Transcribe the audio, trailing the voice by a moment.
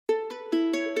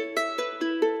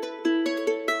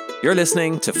You're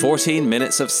listening to 14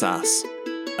 Minutes of SaaS,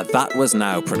 a That Was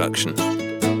Now production.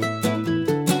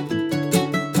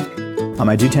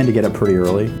 I do tend to get up pretty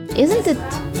early. Isn't it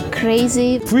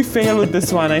crazy? If we fail with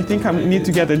this one, I think I need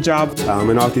to get a job.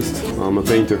 I'm an artist, I'm a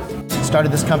painter.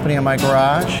 Started this company in my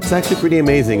garage. It's actually pretty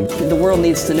amazing. The world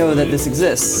needs to know that this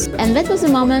exists. And that was a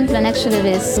moment when actually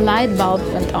this light bulb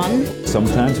went on.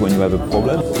 Sometimes when you have a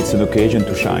problem, it's an occasion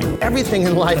to shine. Everything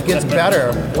in life gets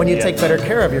better when you take better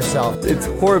care of yourself. It's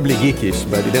horribly geekish,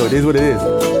 but you know, it is what it is.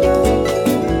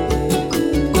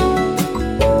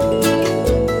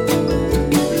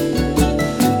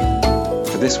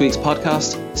 For this week's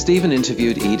podcast, Stephen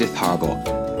interviewed Edith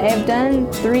Harbaugh. I've done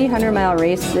 300-mile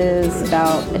races,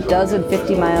 about a dozen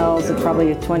 50 miles, and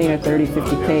probably 20 or 30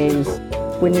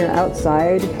 50Ks. When you're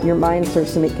outside, your mind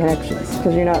starts to make connections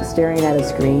because you're not staring at a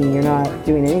screen, you're not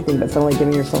doing anything but suddenly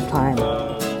giving yourself time.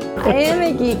 I am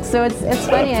a geek, so it's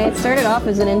funny. I started off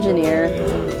as an engineer,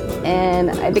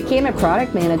 and I became a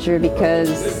product manager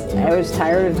because I was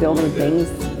tired of building things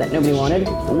that nobody wanted.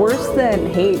 Worse than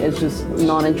hate is just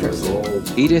non-interest.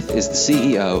 Edith is the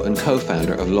CEO and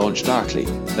co-founder of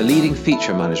LaunchDarkly, a leading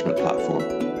feature management platform.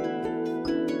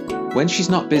 When she's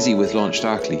not busy with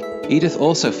LaunchDarkly, Edith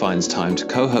also finds time to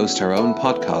co-host her own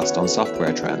podcast on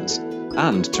software trends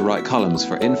and to write columns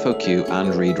for InfoQ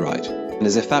and ReadWrite. And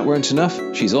as if that weren't enough,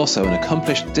 she's also an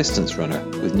accomplished distance runner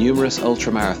with numerous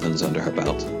ultramarathons under her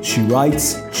belt. She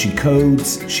writes, she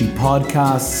codes, she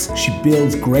podcasts, she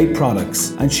builds great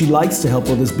products, and she likes to help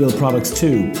others build products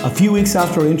too. A few weeks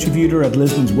after I interviewed her at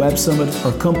Lisbon's Web Summit,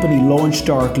 her company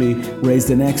LaunchDarkly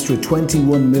raised an extra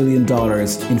 $21 million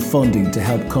in funding to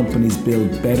help companies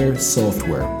build better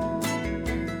software.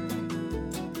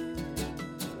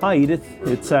 Hi Edith,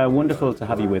 it's wonderful to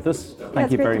have you with us.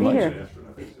 Thank you very much. Here.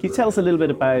 Can you tell us a little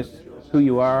bit about who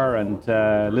you are and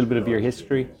a little bit of your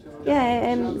history? Yeah,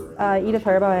 I'm Edith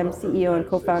Harbaugh. I'm CEO and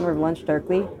co-founder of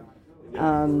LaunchDarkly.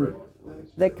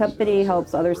 The company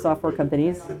helps other software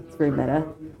companies, it's very meta,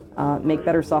 make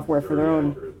better software for their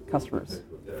own customers.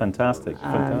 Fantastic.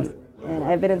 And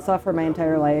I've been in software my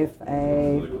entire life.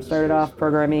 I started off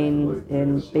programming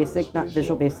in BASIC, not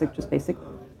Visual Basic, just BASIC.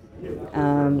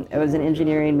 I was an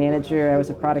engineering manager, I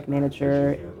was a product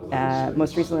manager.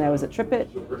 Most recently I was at TripIt,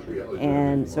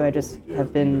 and so I just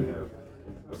have been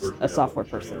a software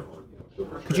person.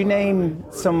 Could you name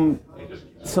some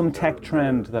tech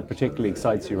trend that particularly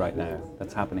excites you right now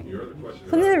that's happening?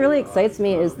 Something that really excites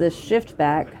me is the shift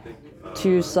back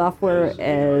to software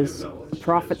as a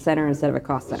profit center instead of a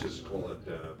cost center.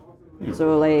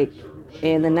 So like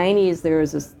in the 90s, there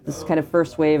was this kind of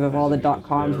first wave of all the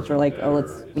dot-coms, which are like,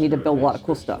 we need to build a lot of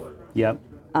cool stuff. Yep.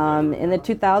 In the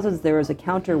 2000s, there was a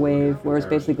counter wave where it's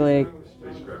basically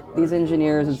like, these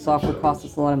engineers and software cost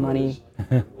us a lot of money.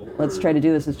 Let's try to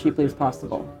do this as cheaply as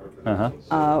possible.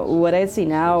 What I see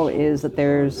now is that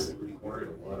there's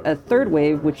a third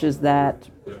wave, which is that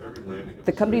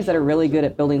the companies that are really good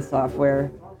at building software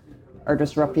are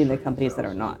disrupting the companies that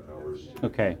are not.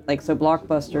 Okay. Like, so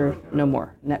Blockbuster, no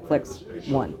more. Netflix,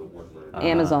 won.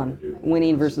 Amazon,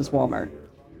 winning versus Walmart.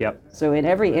 Yep. So in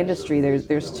every industry,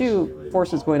 there's two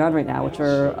forces going on right now, which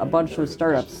are a bunch of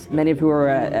startups, many of who are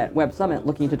at Web Summit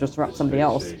looking to disrupt somebody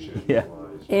else. Yeah.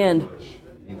 And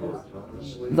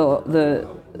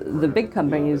the big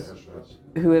companies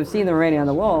who have seen the writing on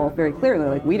the wall very clearly,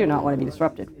 like, we do not want to be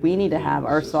disrupted. We need to have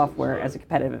our software as a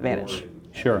competitive advantage.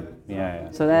 Sure. Yeah.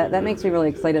 So that makes me really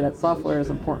excited that software is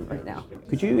important right now.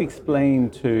 Could you explain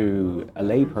to a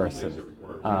layperson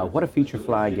what a feature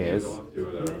flag is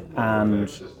and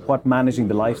what managing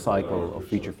the life cycle of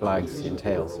feature flags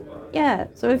entails? Yeah,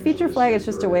 so a feature flag is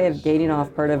just a way of gating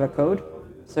off part of a code.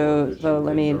 So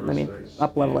let me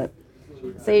up level it.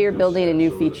 Say you're building a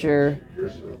new feature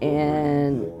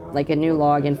and like a new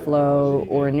login flow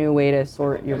or a new way to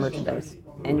sort your merchandise,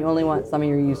 and you only want some of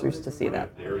your users to see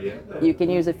that. You can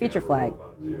use a feature flag.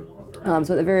 So at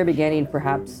the very beginning,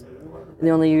 perhaps the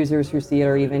only users who see it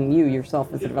are even you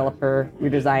yourself as a developer,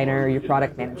 your designer, your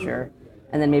product manager,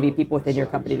 and then maybe people within your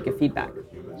company to give feedback.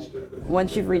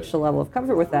 Once you've reached a level of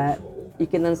comfort with that, you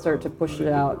can then start to push it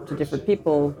out to different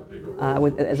people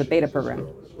as a beta program.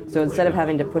 So instead of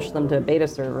having to push them to a beta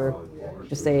server,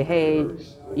 just say, hey,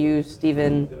 you,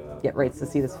 Stephen, get rights to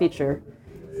see this feature.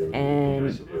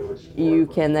 And you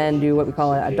can then do what we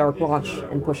call a dark launch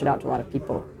and push it out to a lot of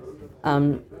people.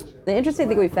 The interesting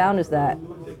thing we found is that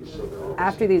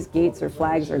after these gates or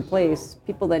flags are in place,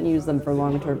 people then use them for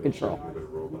long-term control.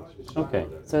 Okay.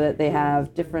 So that they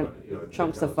have different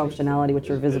chunks of functionality which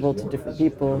are visible to different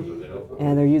people,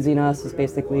 and they're using us as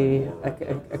basically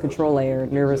a control layer,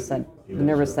 the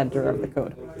nervous center of the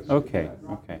code. Okay.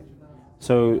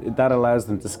 So that allows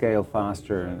them to scale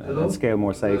faster and scale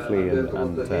more safely.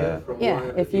 Yeah,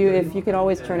 if you can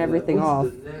always turn everything off,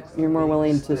 you're more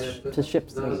willing to ship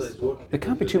things. There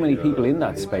can't be too many people in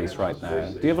that space right now.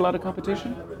 Do you have a lot of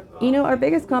competition? Our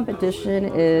biggest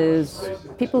competition is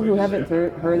people who haven't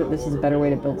heard that this is a better way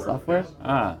to build software.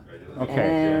 Ah, okay.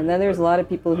 And then there's a lot of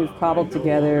people who've cobbled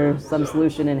together some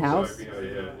solution in-house,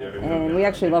 and we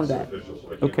actually love that.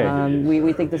 Okay.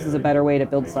 We think this is a better way to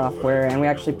build software, and we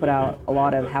actually put out a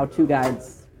lot of how-to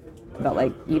guides about,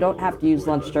 like, you don't have to use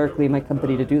LaunchDarkly, my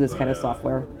company, to do this kind of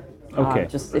software. Okay.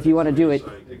 Just if you want to do it,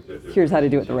 here's how to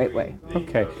do it the right way.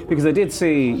 Okay, because I did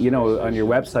see, on your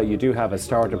website you do have a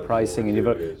starter pricing,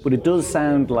 but it does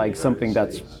sound like something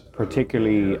that's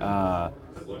particularly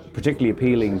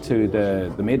appealing to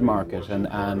the mid-market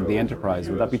and the enterprise.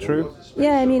 Would that be true?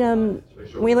 Yeah,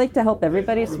 we like to help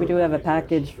everybody, so we do have a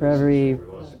package for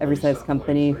every size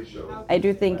company. I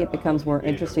do think it becomes more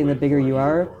interesting the bigger you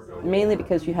are, mainly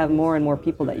because you have more and more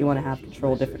people that you want to have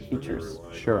control different features.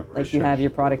 Sure. Like you have your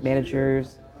product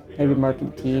managers, you have your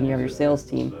marketing team, you have your sales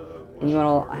team, and you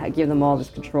want to give them all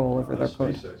this control over their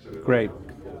code. Great.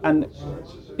 And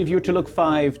if you were to look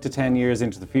 5 to 10 years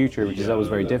into the future, which is always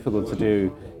very difficult to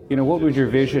do, what would your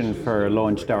vision for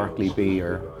LaunchDarkly be,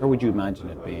 or how would you imagine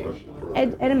it being?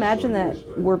 I'd imagine that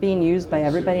we're being used by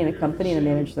everybody in a company to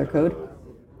manage their code.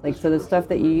 Like, so the stuff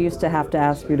that you used to have to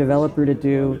ask your developer to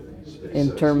do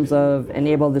in terms of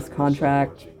enable this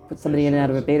contract, put somebody in and out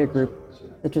of a beta group,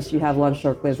 that just you have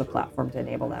LaunchDarkly as a platform to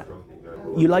enable that.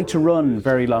 You like to run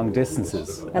very long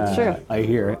distances. That's true. I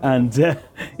hear, and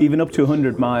even up to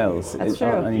 100 miles. That's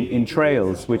true. In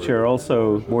trails, which are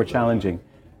also more challenging.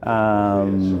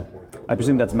 I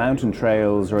presume that's mountain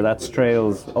trails, or that's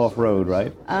trails off-road,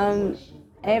 right? I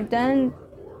have done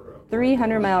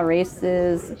 300-mile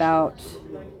races, about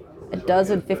a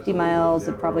dozen 50 miles,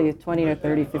 and probably 20 to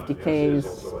 30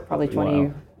 50Ks, probably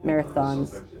 20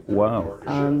 marathons. Wow.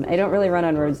 I don't really run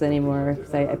on roads anymore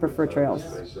because I prefer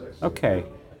trails. Okay.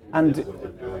 And,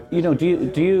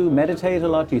 do you meditate a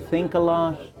lot? Do you think a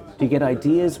lot? Do you get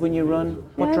ideas when you run?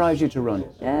 What Yes. drives you to run?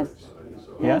 Yes.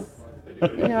 Yeah?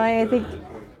 I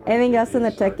think us in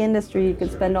the tech industry, you can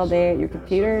spend all day at your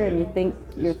computer and you think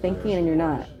you're thinking and you're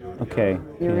not. Okay.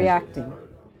 You're reacting.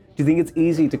 Do you think it's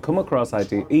easy to come across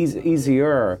ideas?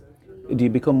 Easier? Do you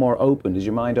become more open? Does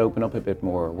your mind open up a bit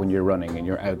more when you're running and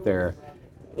you're out there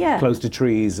close to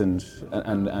trees and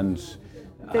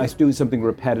doing something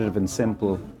repetitive and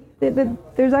simple?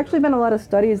 There's actually been a lot of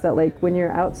studies that, like, when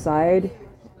you're outside,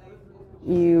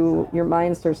 your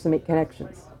mind starts to make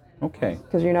connections. Okay.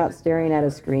 Because you're not staring at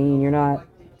a screen, you're not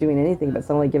doing anything but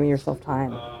suddenly giving yourself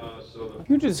time. If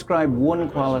you were to describe one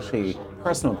quality,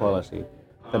 personal quality,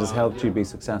 that has helped you be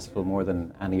successful more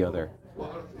than any other,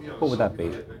 what would that be?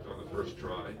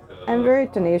 I'm very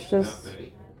tenacious.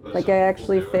 Like, I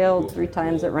actually failed 3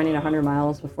 times at running 100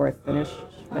 miles before I finished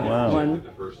one.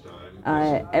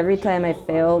 Every time I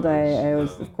failed, I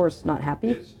was, of course, not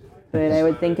happy, but I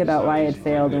would think about why I had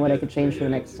failed and what I could change for the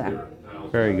next time.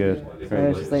 Very good. So I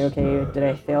was just like, okay, did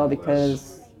I fail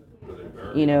because,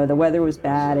 the weather was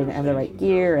bad, I didn't have the right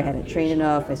gear, I hadn't trained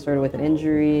enough, I started with an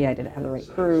injury, I didn't have the right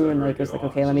crew, and it was like,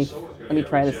 okay, let me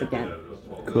try this again.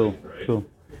 Cool.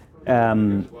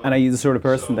 And are you the sort of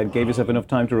person that gave yourself enough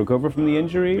time to recover from the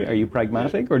injury? Are you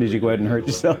pragmatic, or did you go out and hurt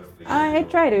yourself? I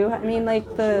try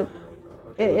to.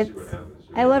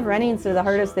 I love running, so the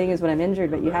hardest thing is when I'm injured,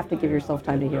 but you have to give yourself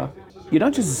time to heal. You're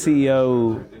not just a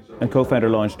CEO and co-founder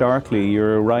of LaunchDarkly,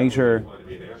 you're a writer,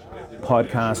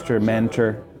 podcaster,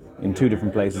 mentor in 2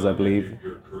 different places, I believe.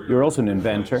 You're also an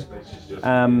inventor.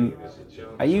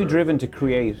 Are you driven to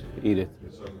create, Edith?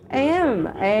 I am.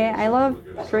 I love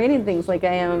creating things. Like,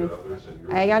 I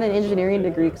got an engineering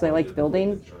degree because I liked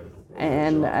building,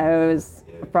 and I was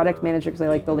a product manager because I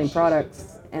like building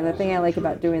products. And the thing I like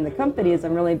about doing the company is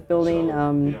I'm really building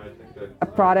a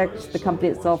product, the company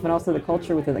itself, and also the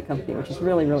culture within the company, which is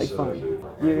really, really fun.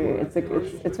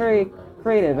 It's very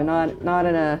creative, and not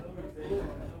in a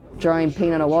drawing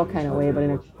paint on a wall kind of way,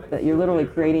 but that you're literally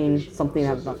creating something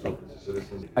out of nothing.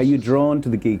 Are you drawn to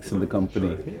the geeks in the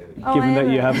company, given that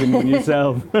you have them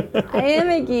yourself? I am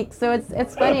a geek, so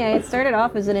it's funny. I started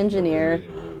off as an engineer,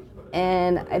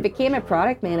 and I became a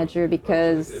product manager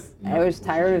because I was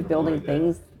tired of building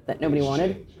things that nobody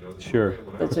wanted. Sure.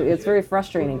 It's very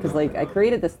frustrating because, like, I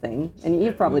created this thing, and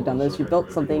you've probably done this. You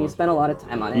built something, you spent a lot of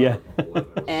time on it. Yeah.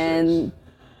 And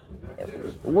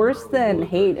worse than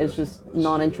hate is just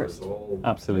non-interest.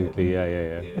 Absolutely,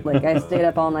 yeah. Like, I stayed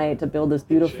up all night to build this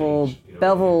beautiful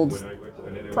beveled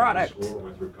product,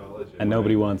 And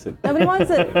nobody wants it. Nobody wants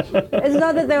it. It's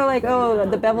not that they're like, oh,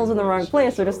 the bevel's in the wrong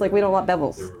place. They're just like, we don't want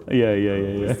bevels.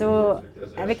 Yeah. So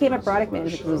I became a product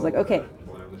manager because I was like, okay,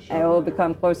 I will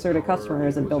become closer to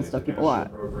customers and build stuff people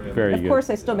want. Very good. Of course,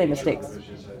 I still made mistakes.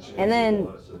 And then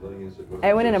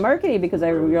I went into marketing because I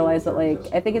realized that, like,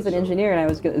 I think as an engineer, and I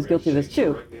was guilty of this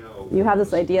too, you have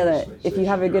this idea that if you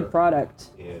have a good product,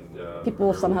 people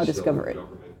will somehow discover it.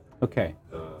 Okay.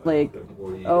 Like,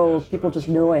 oh, people just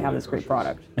know I have this great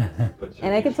product.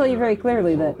 And I can tell you very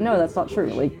clearly that, no, that's not true.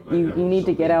 Like, you need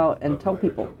to get out and tell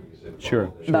people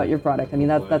Sure. about your product. I mean,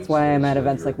 that's why I'm at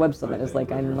events like Web Summit. Is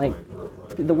like, I'm like,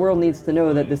 the world needs to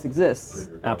know that this exists.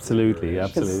 Absolutely.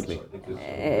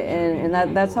 And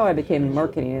that's how I became in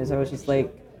marketing. Is I was just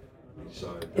like,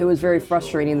 it was very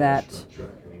frustrating that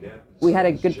we had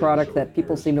a good product that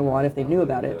people seemed to want if they knew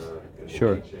about it.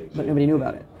 Sure. But nobody knew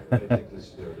about it.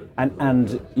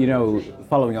 And you know,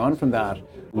 following on from that,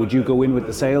 would you go in with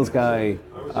the sales guy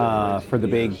for the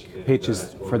big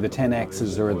pitches for the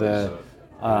 10Xs or the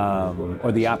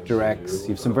AppDirects? You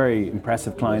have some very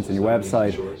impressive clients on your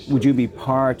website. Would you be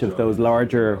part of those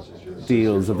larger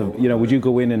deals? Would you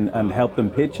go in and help them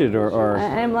pitch it, or?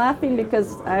 I'm laughing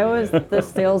because I was the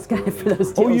sales guy for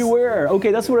those deals. Oh, you were?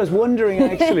 Okay, that's what I was wondering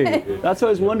actually. That's what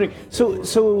I was wondering.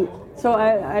 So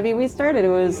I mean, we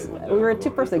were a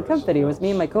two-person company. It was me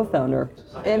and my co-founder.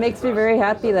 It makes me very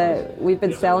happy that we've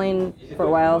been selling for a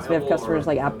while, so we have customers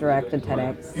like AppDirect and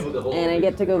 10X, and I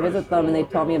get to go visit them, and they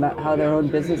tell me about how their own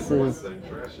businesses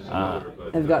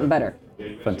have gotten better.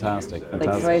 Fantastic. Like,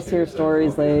 so I hear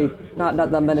stories like, not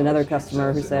them, but another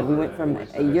customer who said, we went from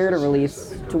a year to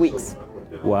release to weeks.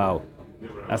 Wow,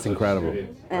 that's incredible.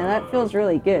 And that feels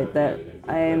really good that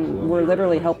we're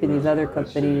literally helping these other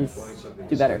companies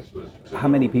do better. How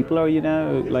many people are you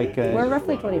now? We're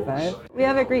roughly 25. We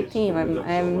have a great team.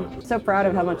 I'm so proud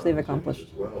of how much they've accomplished.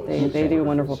 They do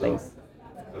wonderful things.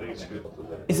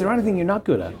 Is there anything you're not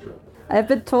good at? I've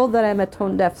been told that I'm a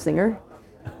tone-deaf singer.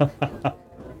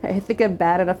 I think I'm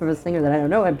bad enough of a singer that I don't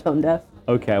know I'm tone-deaf.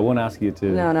 Okay, I won't ask you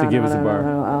to give us a bar.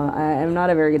 No. I'm not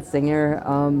a very good singer.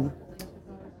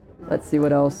 Let's see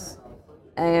what else.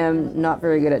 I am not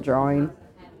very good at drawing.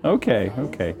 Okay.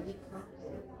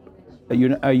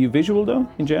 Are you visual though,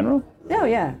 in general? Oh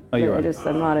yeah. Oh, you are.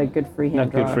 I'm not a good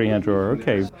freehand drawer. Not good freehand drawer.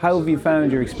 Okay. How have you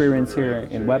found your experience here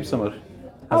in Web Summit?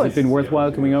 Has it been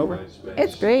worthwhile coming over?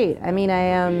 It's great. I mean,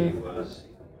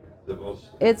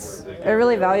 it's a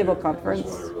really valuable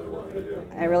conference.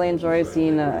 I really enjoy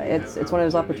seeing. It's one of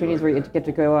those opportunities where you get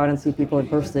to go out and see people in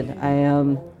person.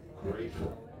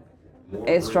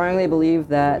 I strongly believe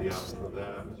that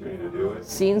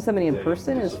seeing somebody in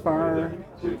person is far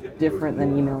different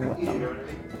than emailing with them.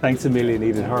 Thanks a million,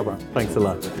 Edith Harbour. Thanks a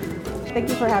lot. Thank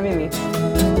you for having me.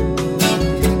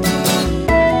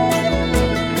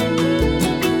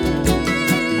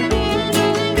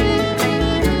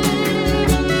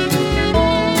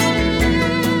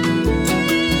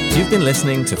 You've been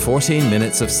listening to 14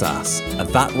 Minutes of SaaS, a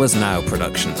That Was Now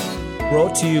production.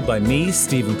 Brought to you by me,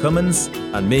 Stephen Cummins.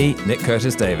 And me, Nick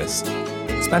Curtis Davis.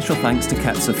 Special thanks to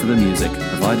Ketsa for the music,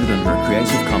 provided under a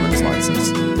Creative Commons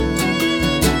license.